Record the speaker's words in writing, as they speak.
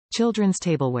Children's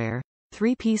tableware.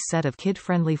 3-piece set of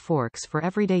kid-friendly forks for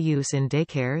everyday use in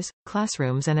daycares,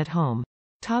 classrooms and at home.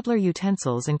 Toddler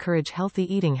utensils encourage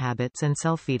healthy eating habits and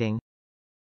self-feeding.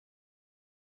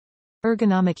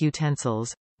 Ergonomic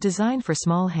utensils. Designed for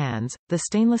small hands, the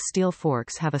stainless steel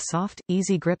forks have a soft,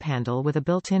 easy grip handle with a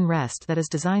built-in rest that is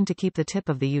designed to keep the tip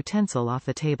of the utensil off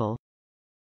the table.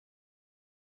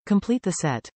 Complete the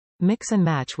set. Mix and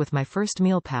match with My First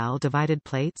Meal Pal divided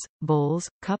plates, bowls,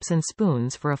 cups and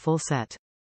spoons for a full set.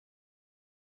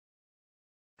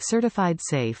 Certified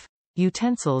safe.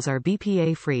 Utensils are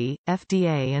BPA-free,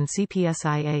 FDA and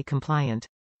CPSIA compliant.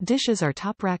 Dishes are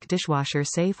top rack dishwasher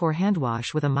safe or hand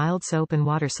wash with a mild soap and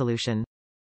water solution.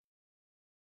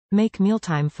 Make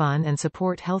mealtime fun and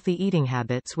support healthy eating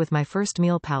habits with My First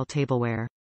Meal Pal tableware.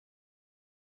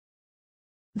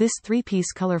 This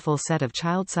 3-piece colorful set of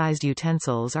child-sized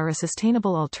utensils are a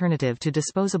sustainable alternative to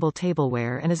disposable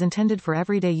tableware and is intended for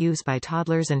everyday use by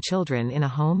toddlers and children in a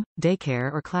home, daycare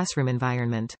or classroom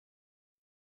environment.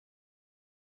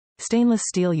 Stainless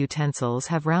steel utensils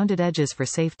have rounded edges for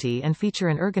safety and feature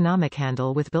an ergonomic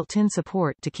handle with built-in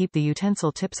support to keep the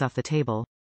utensil tips off the table.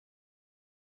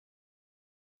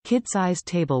 Kid-sized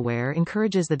tableware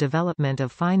encourages the development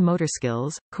of fine motor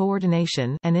skills,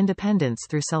 coordination, and independence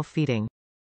through self-feeding.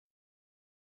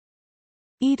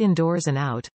 Eat indoors and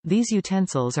out. These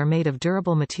utensils are made of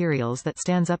durable materials that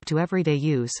stands up to everyday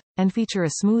use, and feature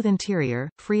a smooth interior,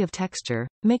 free of texture,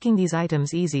 making these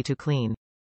items easy to clean.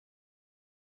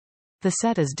 The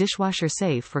set is dishwasher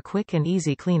safe for quick and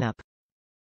easy cleanup.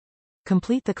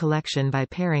 Complete the collection by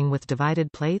pairing with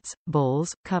divided plates,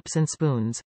 bowls, cups and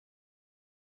spoons.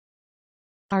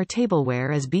 Our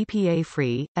tableware is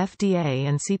BPA-free, FDA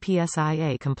and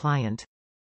CPSIA compliant.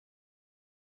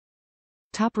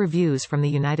 Top reviews from the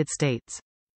United States.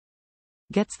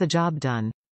 Gets the job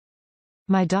done.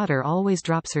 My daughter always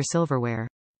drops her silverware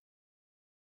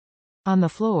on the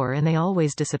floor and they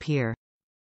always disappear.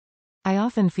 I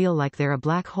often feel like they're a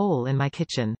black hole in my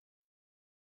kitchen.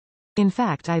 In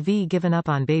fact, I've given up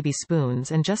on baby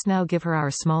spoons and just now give her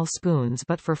our small spoons,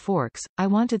 but for forks, I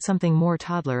wanted something more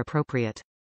toddler appropriate.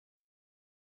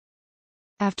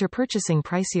 After purchasing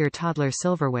pricier toddler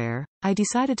silverware, I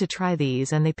decided to try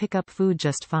these and they pick up food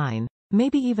just fine,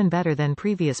 maybe even better than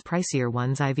previous pricier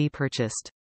ones I've purchased.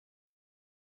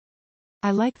 I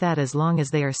like that as long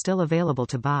as they are still available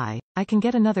to buy, I can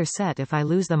get another set if I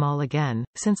lose them all again,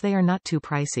 since they are not too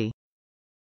pricey.